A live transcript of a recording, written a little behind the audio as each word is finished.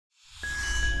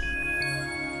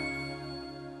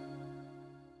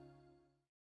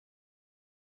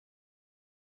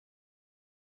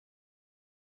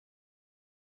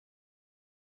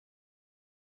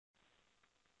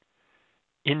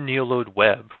In NeoLoad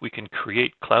Web, we can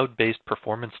create cloud-based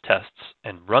performance tests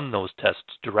and run those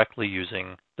tests directly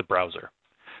using the browser.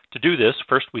 To do this,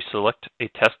 first we select a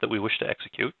test that we wish to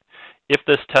execute. If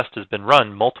this test has been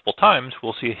run multiple times,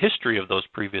 we'll see a history of those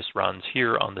previous runs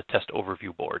here on the test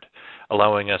overview board,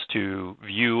 allowing us to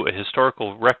view a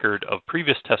historical record of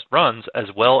previous test runs as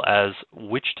well as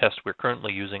which test we're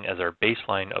currently using as our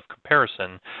baseline of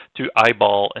comparison to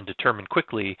eyeball and determine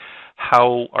quickly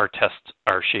how our tests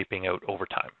are shaping out over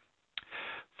time.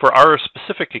 For our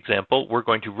specific example, we're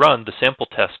going to run the sample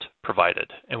test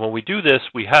provided. And when we do this,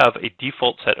 we have a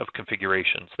default set of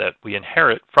configurations that we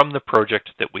inherit from the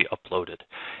project that we uploaded.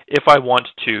 If I want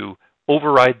to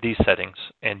override these settings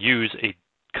and use a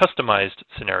customized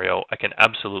scenario, I can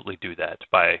absolutely do that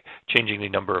by changing the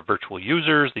number of virtual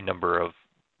users, the number of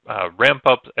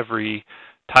ramp-ups every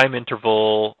time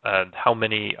interval, and how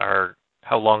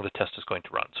long the test is going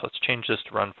to run. So let's change this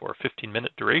to run for a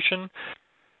 15-minute duration.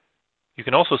 You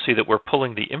can also see that we're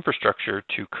pulling the infrastructure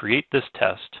to create this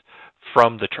test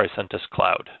from the Tricentis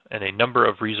cloud, and a number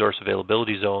of resource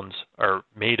availability zones are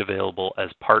made available as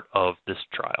part of this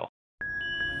trial.